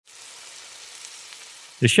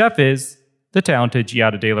The chef is the talented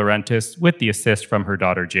Giada De Laurentiis with the assist from her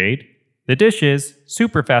daughter Jade. The dish is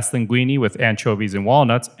super fast linguine with anchovies and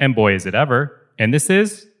walnuts, and boy is it ever. And this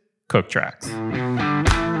is Cook Tracks.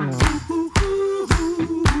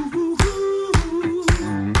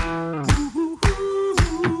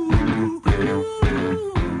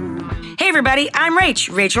 Hey everybody, I'm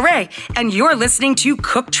Rachel Ray, and you're listening to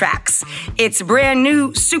Cook Tracks. It's a brand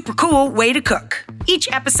new, super cool way to cook. Each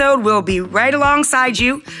episode will be right alongside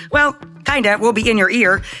you. Well, kinda, will be in your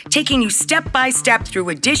ear, taking you step by step through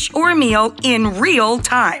a dish or a meal in real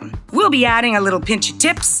time. We'll be adding a little pinch of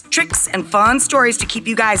tips, tricks, and fun stories to keep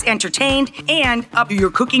you guys entertained and up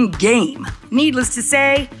your cooking game. Needless to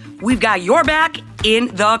say, we've got your back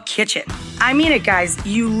in the kitchen. I mean it, guys.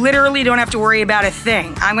 You literally don't have to worry about a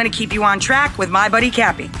thing. I'm going to keep you on track with my buddy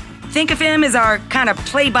Cappy. Think of him as our kind of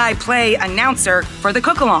play-by-play announcer for the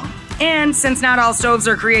cook-along. And since not all stoves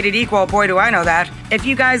are created equal, boy do I know that, if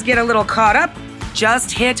you guys get a little caught up,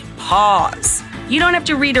 just hit pause. You don't have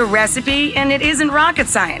to read a recipe, and it isn't rocket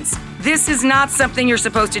science. This is not something you're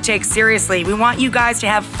supposed to take seriously. We want you guys to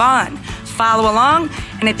have fun. Follow along,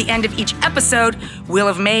 and at the end of each episode, we'll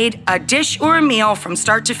have made a dish or a meal from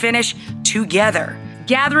start to finish together.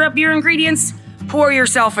 Gather up your ingredients, pour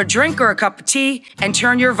yourself a drink or a cup of tea, and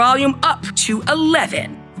turn your volume up to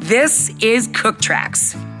 11. This is Cook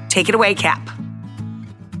Tracks. Take it away, Cap.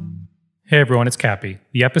 Hey everyone, it's Cappy.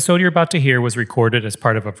 The episode you're about to hear was recorded as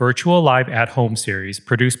part of a virtual live at-home series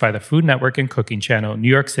produced by the Food Network and cooking channel New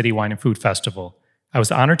York City Wine and Food Festival. I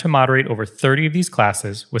was honored to moderate over 30 of these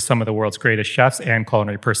classes with some of the world's greatest chefs and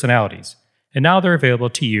culinary personalities. And now they're available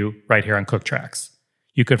to you right here on Cook Tracks.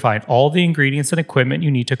 You can find all the ingredients and equipment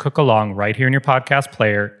you need to cook along right here in your podcast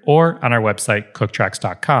player or on our website,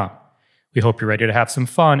 cooktracks.com. We hope you're ready to have some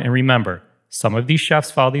fun, and remember, some of these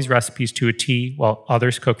chefs follow these recipes to a T, while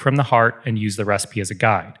others cook from the heart and use the recipe as a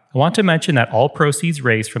guide. I want to mention that all proceeds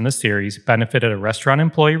raised from the series benefited a restaurant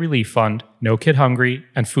employee relief fund, No Kid Hungry,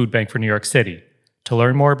 and Food Bank for New York City. To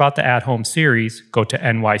learn more about the at-home series, go to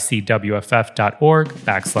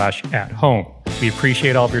nycwff.org/at-home. We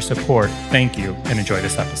appreciate all of your support. Thank you, and enjoy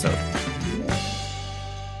this episode.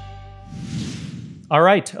 All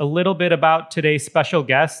right, a little bit about today's special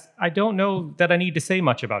guest. I don't know that I need to say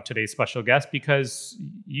much about today's special guest because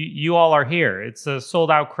you all are here. It's a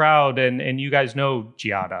sold-out crowd, and you guys know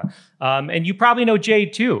Giada. And you probably know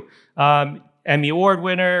Jade, too. Emmy Award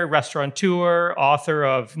winner, restaurateur, author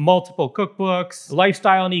of multiple cookbooks,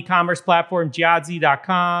 lifestyle and e-commerce platform,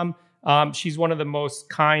 Giadzy.com. She's one of the most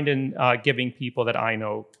kind and giving people that I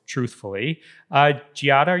know, truthfully.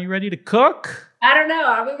 Giada, are you ready to cook? I don't know.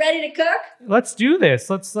 Are we ready to cook? Let's do this.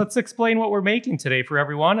 Let's explain what we're making today for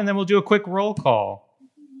everyone, and then we'll do a quick roll call.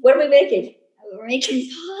 What are we making? We're making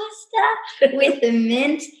pasta with the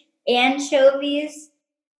mint, anchovies.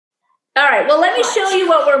 All right. Well, let me show you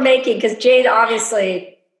what we're making, because Jade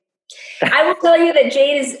obviously... I will tell you that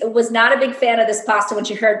Jade was not a big fan of this pasta when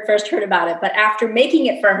she first heard about it, but after making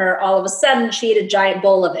it for her, all of a sudden she ate a giant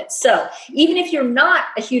bowl of it. So even if you're not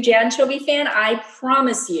a huge anchovy fan, I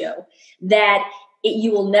promise you that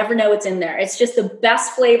you will never know it's in there. It's just the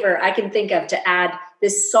best flavor I can think of to add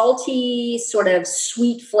this salty, sort of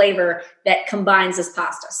sweet flavor that combines this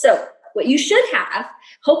pasta. So what you should have,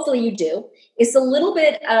 hopefully you do, is a little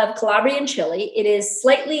bit of Calabrian chili. It is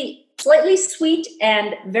slightly sweet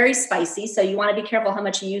and very spicy, so you want to be careful how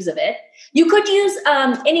much you use of it. You could use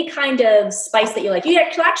any kind of spice that you like. You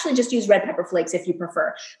could actually just use red pepper flakes if you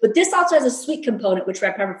prefer. But this also has a sweet component, which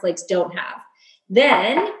red pepper flakes don't have.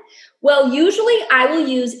 Then, well, usually I will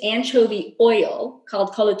use anchovy oil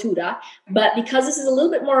called colatura, but because this is a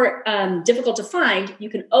little bit more difficult to find, you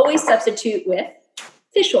can always substitute with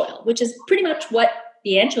fish oil, which is pretty much what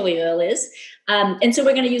the anchovy oil is. And so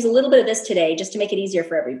we're going to use a little bit of this today just to make it easier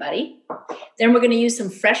for everybody. Then we're going to use some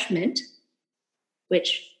fresh mint,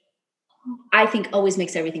 which I think always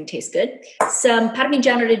makes everything taste good. Some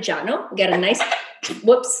Parmigiano Reggiano. We got a nice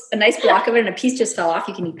block of it, and a piece just fell off.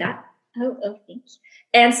 You can eat that. Oh, thanks.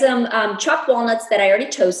 And some chopped walnuts that I already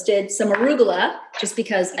toasted. Some arugula, just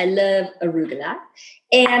because I love arugula.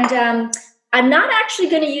 And I'm not actually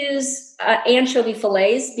going to use anchovy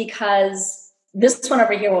fillets because this one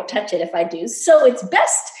over here won't touch it if I do. So it's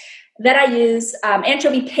best that I use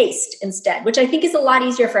anchovy paste instead, which I think is a lot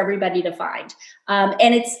easier for everybody to find.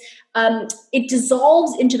 And it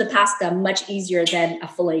dissolves into the pasta much easier than a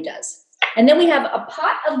fillet does. And then we have a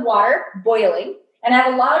pot of water boiling. And I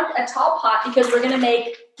have a tall pot because we're going to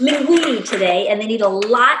make linguine today, and they need a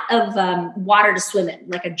lot of water to swim in,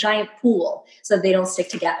 like a giant pool, so they don't stick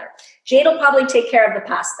together. Jade will probably take care of the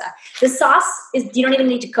pasta. The sauce you don't even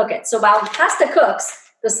need to cook it. So while the pasta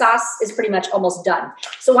cooks, the sauce is pretty much almost done.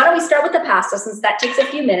 So why don't we start with the pasta, since that takes a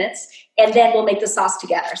few minutes, and then we'll make the sauce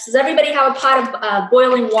together. So does everybody have a pot of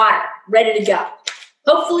boiling water ready to go?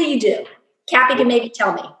 Hopefully you do. Cappy can maybe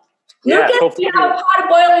tell me. Yeah, Lucas, you have a pot of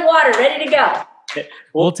boiling water ready to go.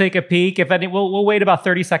 We'll take a peek. We'll wait about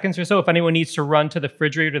 30 seconds or so. If anyone needs to run to the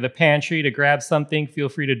refrigerator, to the pantry to grab something, feel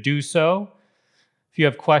free to do so. If you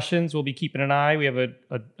have questions, we'll be keeping an eye. We have a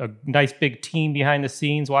nice big team behind the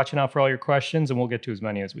scenes watching out for all your questions, and we'll get to as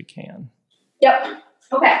many as we can. Yep.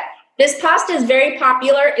 Okay. This pasta is very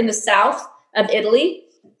popular in the south of Italy.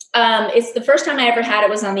 It's the first time I ever had it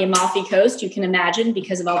was on the Amalfi Coast, you can imagine,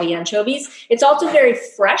 because of all the anchovies. It's also very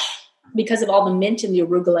fresh because of all the mint and the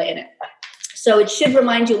arugula in it. So it should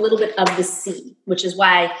remind you a little bit of the sea, which is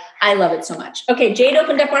why I love it so much. Okay, Jade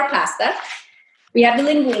opened up our pasta. We have the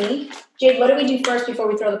linguine. Jade, what do we do first before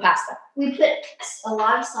we throw the pasta? We put a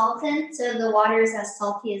lot of salt in, so the water is as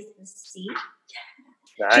salty as the sea.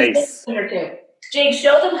 Nice. Jade,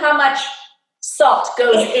 show them how much salt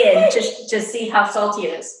goes in to see how salty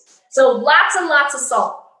it is. So lots and lots of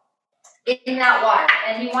salt in that water.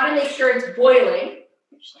 And you want to make sure it's boiling.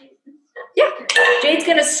 Yeah. Jade's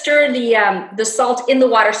going to stir the salt in the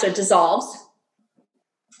water so it dissolves.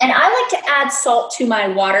 And I like to add salt to my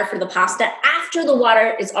water for the pasta after the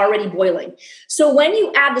water is already boiling. So when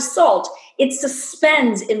you add the salt, it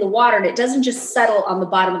suspends in the water and it doesn't just settle on the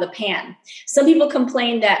bottom of the pan. Some people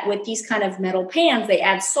complain that with these kind of metal pans, they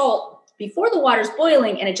add salt before the water's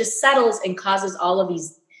boiling and it just settles and causes all of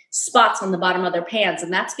these spots on the bottom of their pans.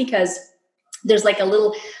 And that's because there's like a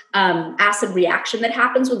little acid reaction that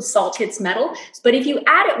happens when salt hits metal. But if you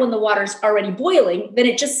add it when the water's already boiling, then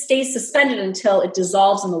it just stays suspended until it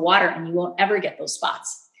dissolves in the water and you won't ever get those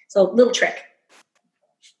spots. So little trick.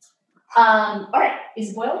 All right, is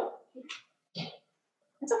it boiling?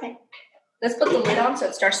 It's okay. Let's put the lid on so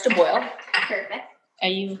it starts to boil. Perfect.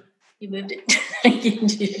 You moved it.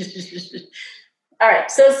 All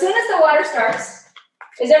right, so as soon as the water starts,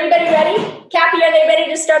 is everybody ready? Cappy, are they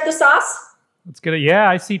ready to start the sauce? Let's get it. Yeah,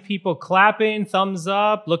 I see people clapping, thumbs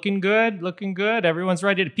up, looking good, looking good. Everyone's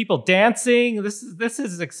ready. People dancing. This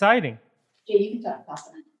is exciting. Jay, you can dump the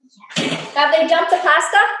pasta. Have they dumped the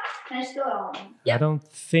pasta? Can I just go on? Yep. I don't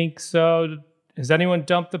think so. Has anyone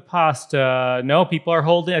dumped the pasta? No, people are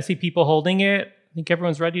holding. I see people holding it. I think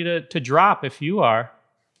everyone's ready to drop if you are.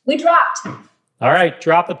 We dropped. All right,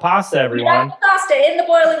 drop the pasta, everyone. We dropped the pasta in the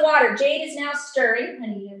boiling water. Jade is now stirring.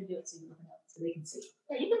 Honey, you have to do it so they can see.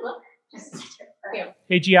 Yeah, you can look.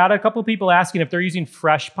 Hey, Giada, a couple people asking if they're using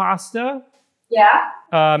fresh pasta.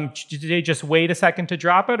 Yeah. Did they just wait a second to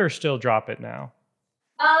drop it or still drop it now?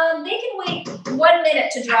 They can wait 1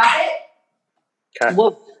 minute to drop it. Okay.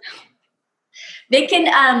 Whoa. They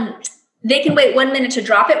can wait 1 minute to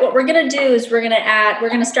drop it. What we're gonna do is we're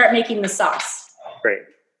gonna start making the sauce. Great.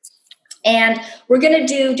 And we're gonna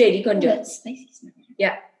do, Jade, you go and do it.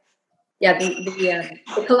 Yeah. Yeah, the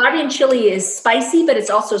Calabrian chili is spicy, but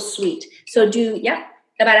it's also sweet. So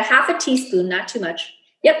about a half a teaspoon, not too much.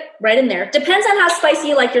 Yep, right in there. Depends on how spicy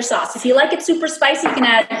you like your sauce. If you like it super spicy, you can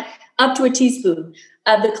add up to a teaspoon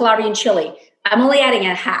of the Calabrian chili. I'm only adding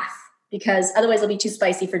a half because otherwise it'll be too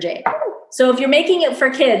spicy for Jade. So if you're making it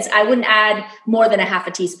for kids, I wouldn't add more than a half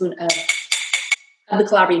a teaspoon of the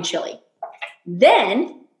Calabrian chili.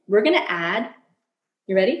 Then we're going to add,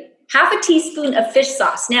 you ready? Half a teaspoon of fish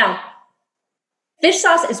sauce. Now, fish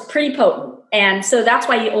sauce is pretty potent, and so that's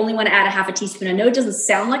why you only want to add a half a teaspoon. I know it doesn't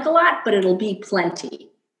sound like a lot, but it'll be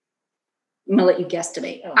plenty. I'm going to let you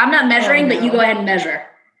guesstimate. I'm not measuring, but you go ahead and measure.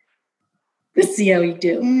 Let's see how you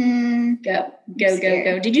do. Go.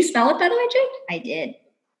 Did you smell it, by the way, Jake? I did.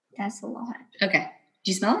 That's a lot. Okay.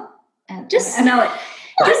 Did you smell it? Just smell it.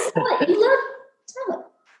 Just smell it.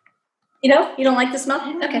 Smell it. You don't like the smell?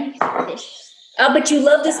 Okay. Fish. Oh, but you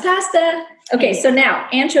love this pasta. Okay, so now,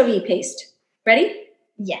 anchovy paste. Ready?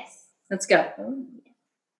 Yes. Let's go.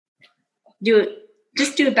 Do it.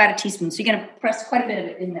 Just do about a teaspoon. So you're going to press quite a bit of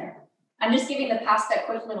it in there. I'm just giving the pasta a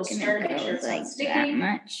quick little stir to make sure it's like not sticky. that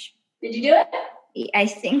much. Did you do it? I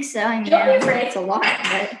think so. I mean, Don't be afraid. it's a lot,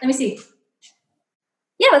 but Let me see.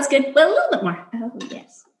 Yeah, that's good. But a little bit more. oh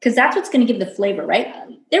yes. Because that's what's going to give the flavor, right?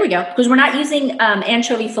 There we go. Because we're not using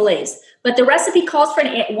anchovy fillets. But the recipe calls for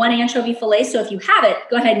one anchovy fillet. So if you have it,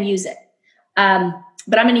 go ahead and use it.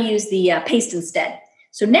 But I'm going to use the paste instead.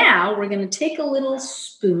 So now we're going to take a little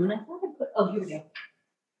spoon. Here we go.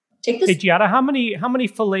 Take this. Hey, Giada, how many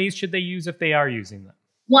fillets should they use if they are using them?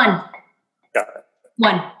 One. Got it.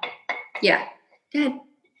 One. Yeah. Good.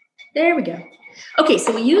 There we go. Okay,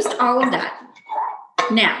 so we used all of that.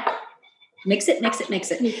 Now, Mix it.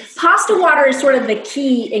 Pasta water is sort of the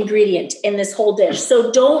key ingredient in this whole dish.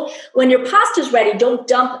 So when your pasta's ready, don't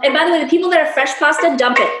dump. And by the way, the people that have fresh pasta,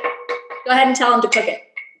 dump it. Go ahead and tell them to cook it.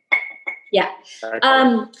 Yeah.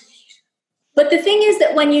 But the thing is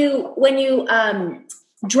that when you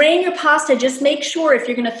drain your pasta, just make sure if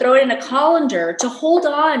you're going to throw it in a colander to hold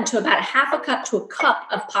on to about half a cup to a cup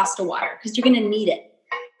of pasta water because you're going to need it.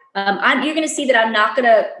 You're going to see that I'm not going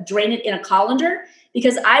to drain it in a colander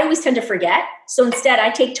because I always tend to forget. So instead,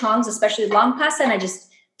 I take tongs, especially long pasta, and I just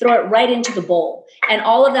throw it right into the bowl. And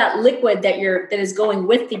all of that liquid that is going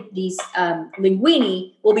with these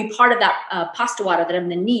linguine will be part of that pasta water that I'm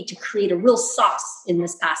going to need to create a real sauce in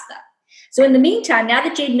this pasta. So in the meantime, now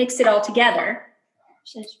that Jade mixed it all together,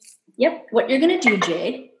 what you're going to do,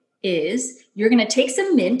 Jade, is you're going to take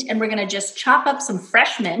some mint and we're going to just chop up some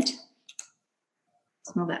fresh mint.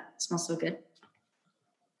 Smell that. It smells so good.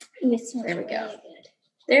 There we go.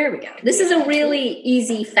 There we go. This is a really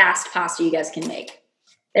easy, fast pasta you guys can make.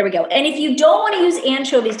 There we go. And if you don't want to use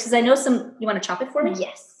anchovies, because I know you want to chop it for me?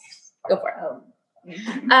 Yes. Go for it.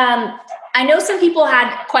 I know some people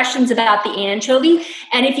had questions about the anchovy,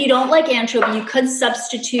 and if you don't like anchovy, you could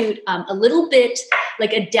substitute a little bit,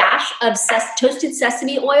 like a dash of toasted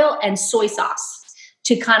sesame oil and soy sauce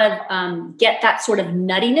to kind of get that sort of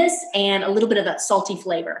nuttiness and a little bit of that salty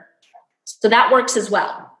flavor. So that works as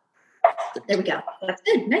well. There we go. That's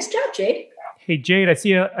good. Nice job, Jade. Hey, Jade, I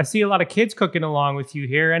see a lot of kids cooking along with you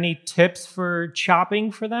here. Any tips for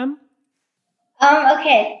chopping for them?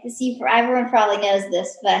 Okay. Everyone probably knows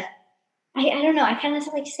this, but I don't know. I kind of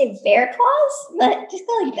like to say bear claws, but just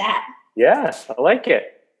go like that. Yeah, I like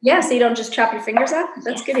it. Yeah, so you don't just chop your fingers off?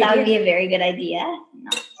 That's good. That would be a very good idea.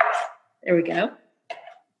 No. There we go.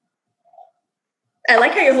 I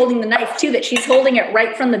like how you're holding the knife too, that she's holding it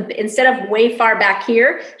right from instead of way far back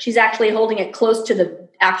here, she's actually holding it close to the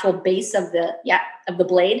actual base of the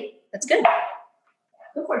blade. That's good.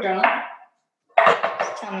 Go for it, darling.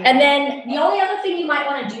 And then the only other thing you might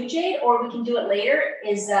want to do, Jade, or we can do it later,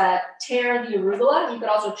 is tear the arugula. You could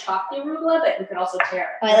also chop the arugula, but we could also tear it.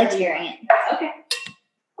 Oh, I like tearing it. Okay.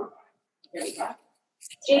 There we go.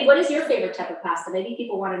 Jade, what is your favorite type of pasta? Maybe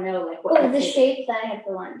people want to know, like, what the shape that I had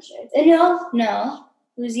for lunch. No.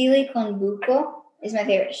 Fusilli con buco is my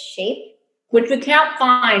favorite shape. Which we can't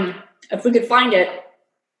find. If we could find it,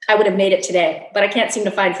 I would have made it today. But I can't seem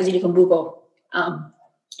to find fusilli con buco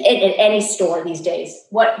in any store these days.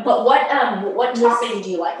 What topping do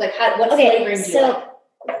you like? Like, what flavoring do you like?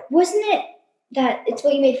 Wasn't it that it's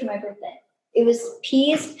what you made for my birthday? It was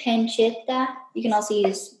peas pancetta. You can also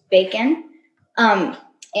use bacon.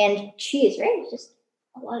 And cheese, right? Just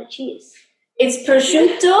a lot of cheese. It's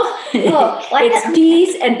prosciutto. It's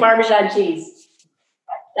peas and Parmesan cheese.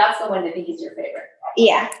 That's the one I think is your favorite.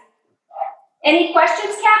 Yeah. Any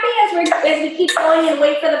questions, Cappy, as we keep going and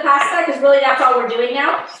wait for the pasta? Because really that's all we're doing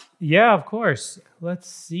now. Yeah, of course. Let's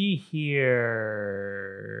see here.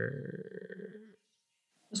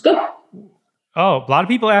 Let's go. Oh, a lot of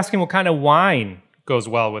people asking what kind of wine goes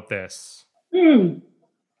well with this.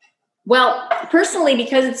 Well, personally,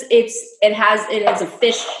 because it has a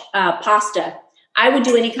fish pasta, I would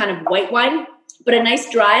do any kind of white wine, but a nice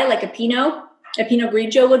dry, like a Pinot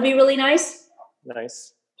Grigio would be really nice.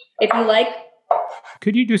 Nice. If you like.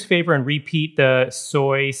 Could you do us a favor and repeat the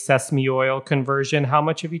soy sesame oil conversion? How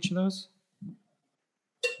much of each of those?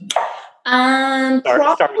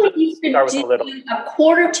 Probably you could do a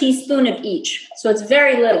quarter teaspoon of each. So it's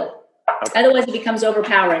very little. Okay. Otherwise it becomes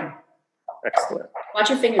overpowering. Excellent. Watch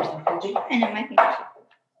your fingers, Benji. I know my fingers.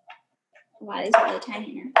 Wow, these are really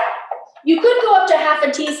tiny now. You could go up to half a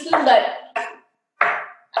teaspoon, but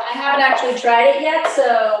I haven't actually tried it yet.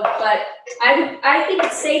 But I think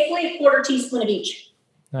it's safely a quarter teaspoon of each.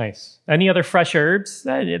 Nice. Any other fresh herbs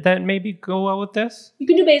that maybe go well with this? You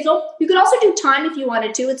can do basil. You could also do thyme if you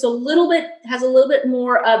wanted to. It's has a little bit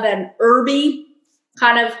more of an herby,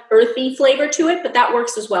 kind of earthy flavor to it, but that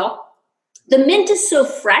works as well. The mint is so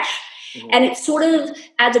fresh. And it sort of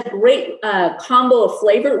adds a great combo of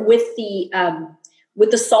flavor with the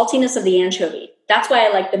saltiness of the anchovy. That's why I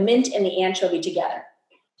like the mint and the anchovy together.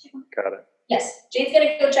 Got it. Yes. Jane's going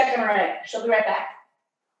to go check on her egg. She'll be right back.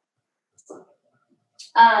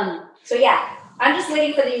 So yeah, I'm just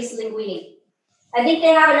waiting for these linguine. I think they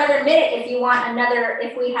have another minute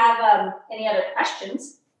if we have any other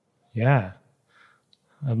questions. Yeah.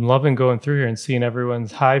 I'm loving going through here and seeing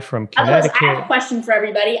everyone's hi from Connecticut. I have a question for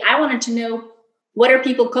everybody. I wanted to know, what are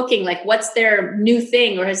people cooking? Like, what's their new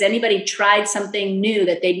thing? Or has anybody tried something new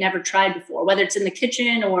that they'd never tried before, whether it's in the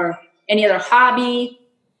kitchen or any other hobby?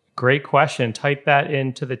 Great question. Type that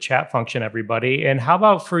into the chat function, everybody. And how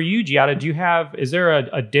about for you, Giada? Is there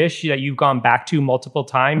a dish that you've gone back to multiple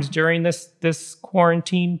times during this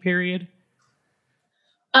quarantine period?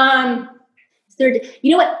 You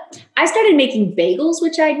know what? I started making bagels,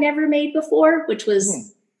 which I'd never made before, which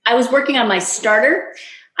was, I was working on my starter.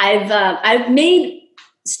 I've made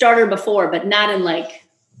starter before, but not in like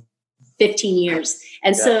 15 years.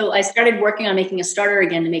 And so I started working on making a starter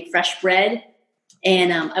again to make fresh bread.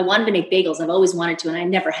 And I wanted to make bagels. I've always wanted to, and I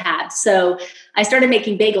never had. So I started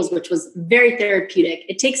making bagels, which was very therapeutic.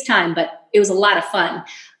 It takes time, but it was a lot of fun.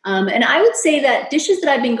 And I would say that dishes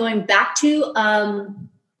that I've been going back to,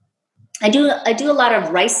 I do a lot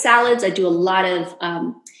of rice salads. I do a lot of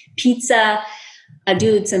pizza. I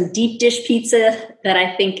do some deep dish pizza that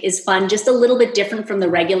I think is fun, just a little bit different from the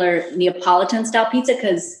regular Neapolitan style pizza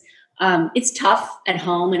because it's tough at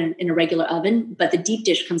home in a regular oven, but the deep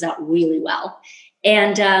dish comes out really well.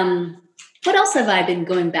 And what else have I been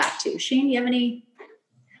going back to? Shane, you have any?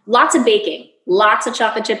 Lots of baking, lots of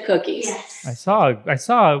chocolate chip cookies. Yes. I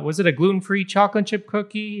saw, was it a gluten-free chocolate chip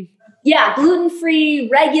cookie? Yeah, gluten-free,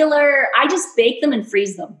 regular. I just bake them and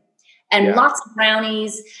freeze them. And lots of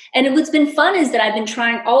brownies. And what's been fun is that I've been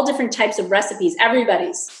trying all different types of recipes,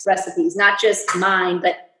 everybody's recipes, not just mine,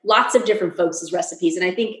 but lots of different folks' recipes. And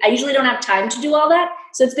I think I usually don't have time to do all that.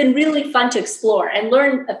 So it's been really fun to explore and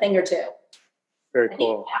learn a thing or two. Very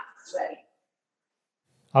cool.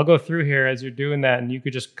 I'll go through here as you're doing that, and you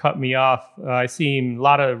could just cut me off. I see a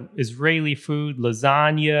lot of Israeli food,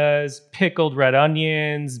 lasagnas, pickled red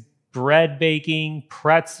onions, bread baking,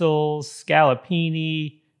 pretzels,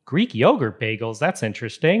 scallopini, Greek yogurt bagels. That's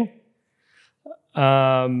interesting.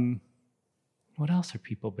 What else are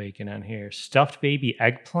people baking on here? Stuffed baby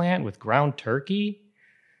eggplant with ground turkey.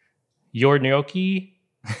 Your gnocchi.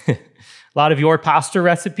 A lot of your pasta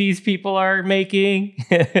recipes people are making.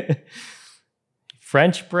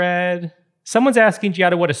 French bread. Someone's asking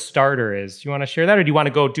Giada what a starter is. Do you want to share that, or do you want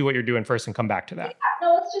to go do what you're doing first and come back to that?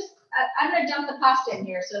 No, let's just, I'm going to dump the pasta in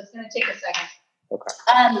here, so it's going to take a second. Okay.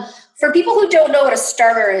 For people who don't know what a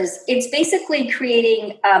starter is, it's basically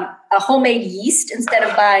creating a homemade yeast instead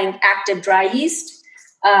of buying active dry yeast.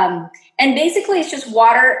 And basically it's just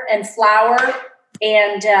water and flour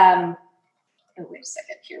and, wait a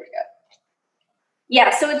second, here we go. Yeah,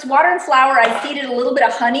 so it's water and flour. I feed it a little bit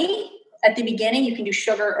of honey at the beginning. You can do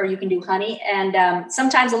sugar or you can do honey and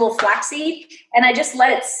sometimes a little flaxseed. And I just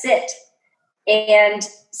let it sit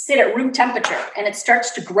at room temperature and it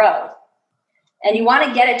starts to grow. And you want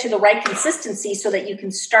to get it to the right consistency so that you can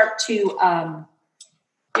start to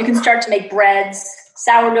make breads,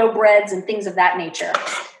 sourdough breads, and things of that nature.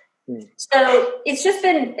 So it's just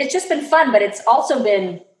been fun, but it's also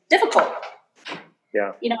been difficult.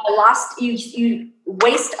 Yeah. You know, you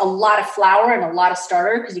waste a lot of flour and a lot of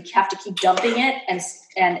starter because you have to keep dumping it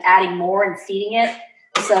and adding more and feeding it.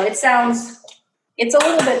 So it's a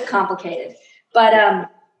little bit complicated, but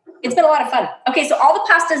it's been a lot of fun. Okay, so all the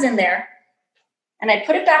pasta's in there. And I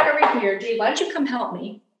put it back over here. Jay, why don't you come help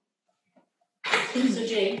me? So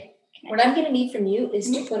Jay, what I'm going to need from you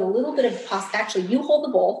is to put a little bit of pasta. Actually, you hold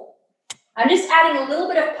the bowl. I'm just adding a little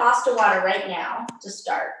bit of pasta water right now to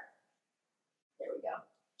start. There we go.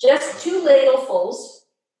 Just 2 ladlefuls.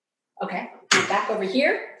 Okay, back over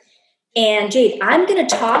here. And Jade, I'm going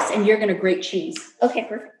to toss and you're going to grate cheese. Okay,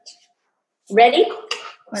 perfect. Ready?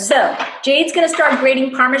 So Jade's going to start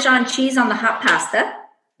grating Parmesan cheese on the hot pasta.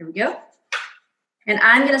 Here we go. And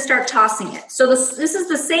I'm going to start tossing it. So this is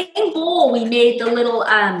the same bowl we made the little,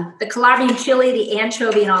 the Calabrian chili, the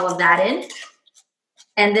anchovy, and all of that in.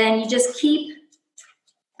 And then you just keep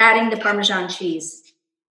adding the Parmesan cheese.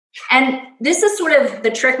 And this is sort of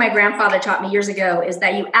the trick my grandfather taught me years ago, is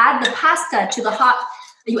that you add the pasta to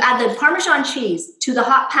you add the Parmesan cheese to the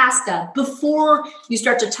hot pasta before you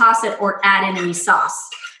start to toss it or add in any sauce.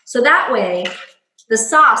 So that way, the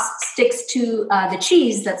sauce sticks to the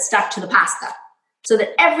cheese that's stuck to the pasta, so that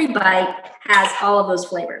every bite has all of those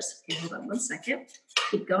flavors. Okay, hold on 1 second.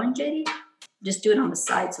 Keep going, JD. Just do it on the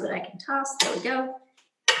side so that I can toss. There we go.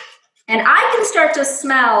 And I can start to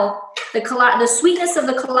smell the sweetness of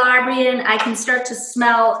the Calabrian. I can start to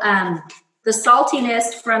smell the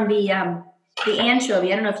saltiness from the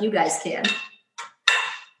anchovy. I don't know if you guys can.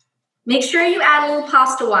 Make sure you add a little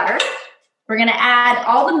pasta water. We're going to add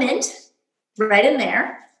all the mint right in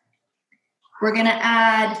there. We're going to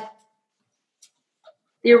add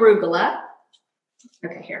the arugula.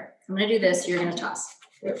 Okay, here. I'm going to do this. You're going to toss.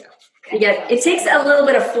 There we go. It takes a little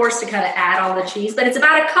bit of force to kind of add all the cheese, but it's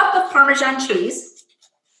about a cup of Parmesan cheese.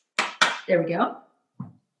 There we go.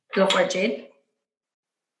 Go for it, Jade.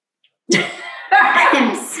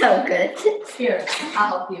 I'm So good. Here, I'll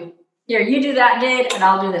help you. Here, you do that, Jade, and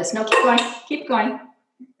I'll do this. No, keep going. Keep going.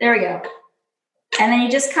 There we go. And then you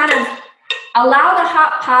just kind of allow the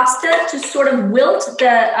hot pasta to sort of wilt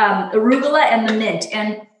the arugula and the mint.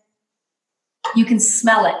 And you can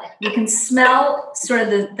smell it. You can smell sort of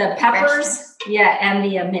the peppers. Yeah, and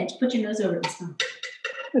the mint. Put your nose over it and smell.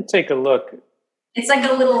 Take a look. It's like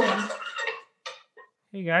a little...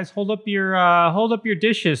 Hey guys, hold up your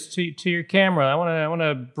dishes to your camera. I want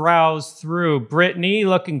to browse through. Brittany,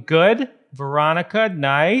 looking good. Veronica,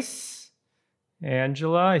 nice.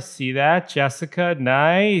 Angela, I see that. Jessica,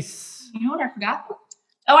 nice. You know what I forgot?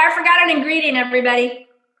 Oh, I forgot an ingredient, everybody.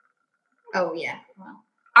 Oh, yeah. Well,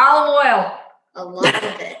 Olive oil. a lot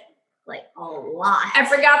of it. Like, a lot. I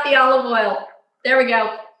forgot the olive oil. There we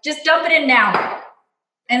go. Just dump it in now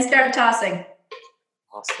and start tossing.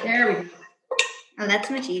 Awesome. There we go. Oh, that's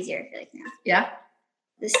much easier, I feel like now. Yeah.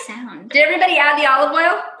 The sound. Did everybody add the olive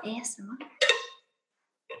oil? ASMR.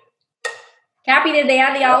 Cappy, did they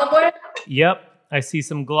add the olive oil? Yep, I see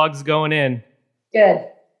some glugs going in. Good.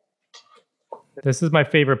 This is my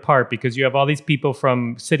favorite part because you have all these people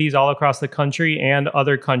from cities all across the country and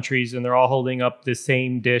other countries, and they're all holding up the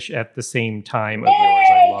same dish at the same time of yours.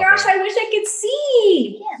 I love Gosh, it. I wish I could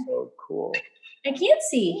see. Yeah. So cool. I can't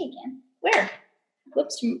see. Again. Where?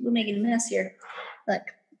 Whoops, we're making a mess here. Look.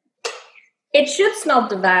 It should smell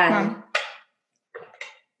divine.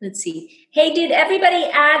 Let's see. Hey, did everybody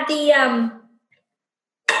add the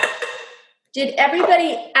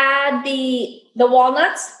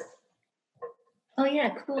walnuts? Oh yeah,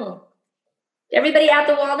 cool. Did everybody add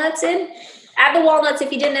the walnuts in? Add the walnuts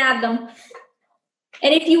if you didn't add them.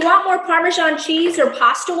 And if you want more Parmesan cheese or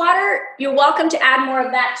pasta water, you're welcome to add more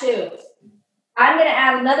of that too. I'm going to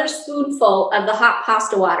add another spoonful of the hot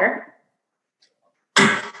pasta water.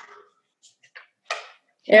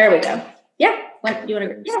 There we go. Yeah. What, you want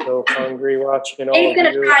to? Yeah. So hungry watching all Dave's of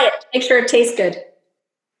going to you. try it. Make sure it tastes good.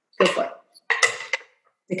 Go for it.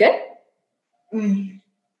 Is it good?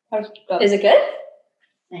 Is it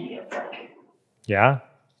good? Yeah.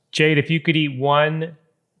 Jade, if you could eat one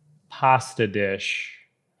pasta dish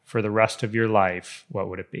for the rest of your life, what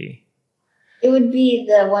would it be? It would be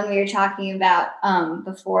the one we were talking about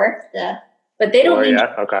before. But they don't Oh, need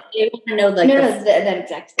yeah? Okay. they want to know like that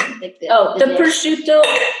exact thing. Like the dish. prosciutto.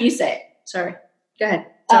 You say it. Sorry. Go ahead.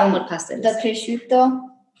 Tell them what pasta it The is. prosciutto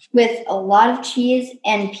with a lot of cheese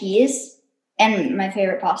and peas, and my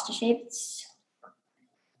favorite pasta shape.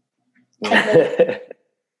 You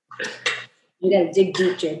got to dig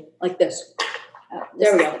deep, Jade, like this.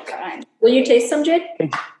 There we go. Will you taste some, Jade?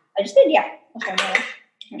 I just did, yeah. Okay,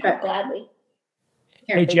 Right. gladly.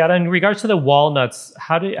 Here, Hey, Giada, in regards to the walnuts,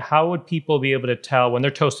 how would people be able to tell when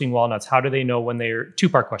they're toasting walnuts? How do they know when they're,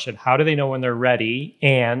 two-part question, how do they know when they're ready?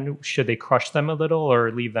 And should they crush them a little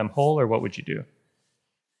or leave them whole, or what would you do?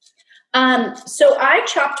 So I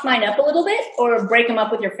chopped mine up a little bit or break them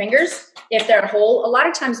up with your fingers if they're whole. A lot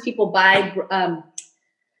of times people buy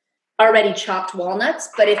already chopped walnuts,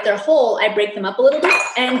 but if they're whole, I break them up a little bit.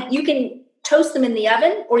 And you can toast them in the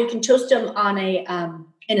oven or you can toast them on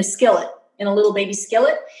in a skillet, in a little baby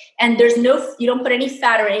skillet. And you don't put any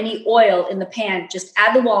fat or any oil in the pan. Just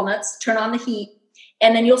add the walnuts, turn on the heat,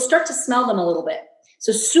 and then you'll start to smell them a little bit. So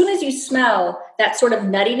as soon as you smell that sort of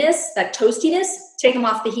nuttiness, that toastiness, take them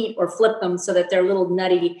off the heat or flip them so that they're a little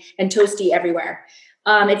nutty and toasty everywhere.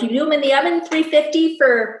 If you do them in the oven, 350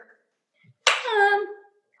 for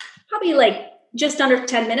probably like just under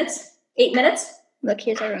 10 minutes, 8 minutes. Look,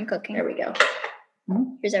 here's everyone cooking. There we go.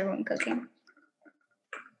 Here's everyone cooking.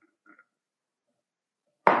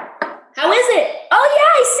 How is it? Oh,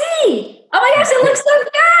 yeah, I see. Oh, my gosh, it looks so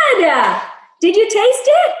good. Did you taste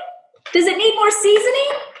it? Does it need more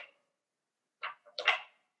seasoning?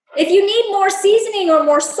 If you need more seasoning or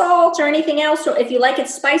more salt or anything else, or if you like it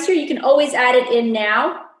spicier, you can always add it in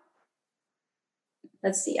now.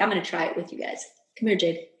 Let's see. I'm going to try it with you guys. Come here,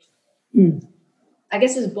 Jade. I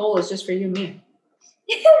guess this bowl is just for you and me.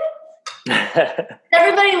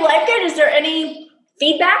 Everybody like it? Is there any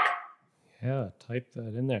feedback? Yeah, type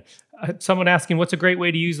that in there. Someone asking, what's a great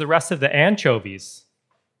way to use the rest of the anchovies?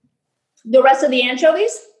 The rest of the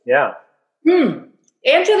anchovies? Yeah.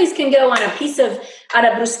 Anchovies can go on a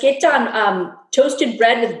bruschetta on toasted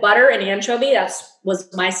bread with butter and anchovy. That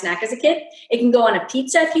was my snack as a kid. It can go on a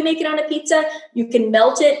pizza if you make it on a pizza. You can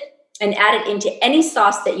melt it and add it into any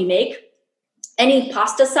sauce that you make, any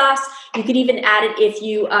pasta sauce. You could even add it if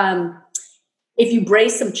you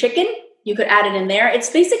braise some chicken. You could add it in there. It's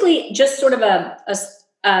basically just sort of a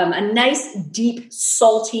nice, deep,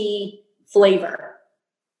 salty flavor.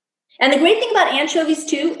 And the great thing about anchovies,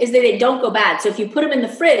 too, is that they don't go bad. So if you put them in the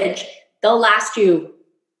fridge, they'll last you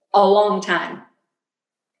a long time.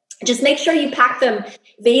 Just make sure you pack them.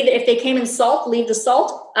 If they came in salt, leave the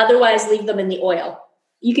salt. Otherwise, leave them in the oil.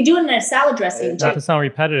 You can do it in a salad dressing. Not to sound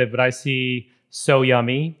repetitive, but I see so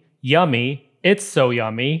yummy, yummy. It's so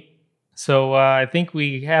yummy. So I think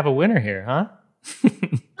we have a winner here, huh?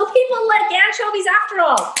 Well, people like anchovies after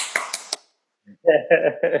all.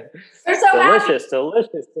 They're so delicious,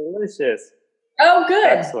 happy. delicious. Oh, good.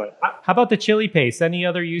 Excellent. How about the chili paste? Any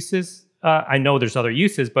other uses? I know there's other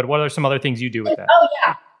uses, but what are some other things you do with that? Oh,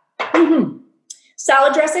 yeah. Mm-hmm.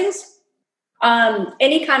 Salad dressings,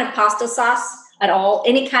 any kind of pasta sauce at all,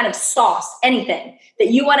 any kind of sauce, anything that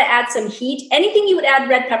you want to add some heat, anything you would add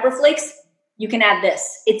red pepper flakes, you can add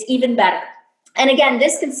this. It's even better. And again,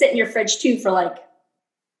 this can sit in your fridge too for like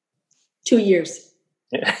 2 years.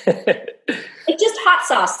 It's just hot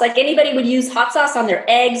sauce. Like anybody would use hot sauce on their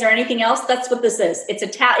eggs or anything else. That's what this is.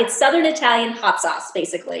 It's Southern Italian hot sauce,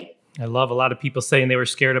 basically. I love a lot of people saying they were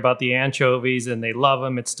scared about the anchovies and they love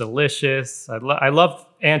them. It's delicious. I love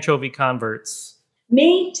anchovy converts.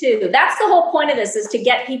 Me too. That's the whole point of this, is to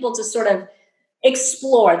get people to sort of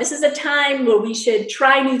explore. This is a time where we should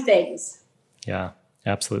try new things. Yeah,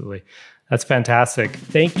 absolutely. That's fantastic.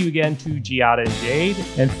 Thank you again to Giada and Jade.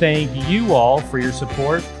 And thank you all for your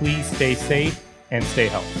support. Please stay safe and stay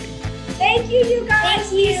healthy. Thank you, you guys.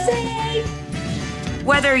 Be safe.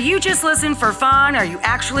 Whether you just listen for fun or you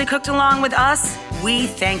actually cooked along with us, we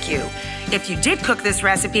thank you. If you did cook this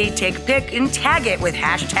recipe, take a pic and tag it with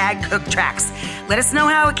 #CookTracks. Let us know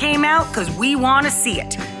how it came out because we want to see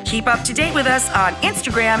it. Keep up to date with us on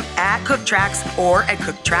Instagram @CookTracks or at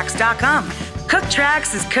cooktracks.com.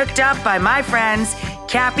 CookTracks is cooked up by my friends,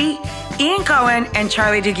 Cappy, Ian Cohen, and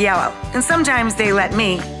Charlie DiGhiello. And sometimes they let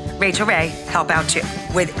me, Rachel Ray, help out too.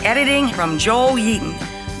 With editing from Joel Yeaton.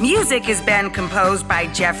 Music has been composed by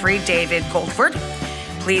Jeffrey David Goldford.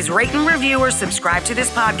 Please rate and review or subscribe to this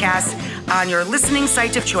podcast on your listening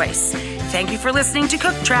site of choice. Thank you for listening to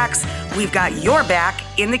Cook Tracks. We've got your back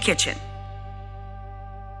in the kitchen.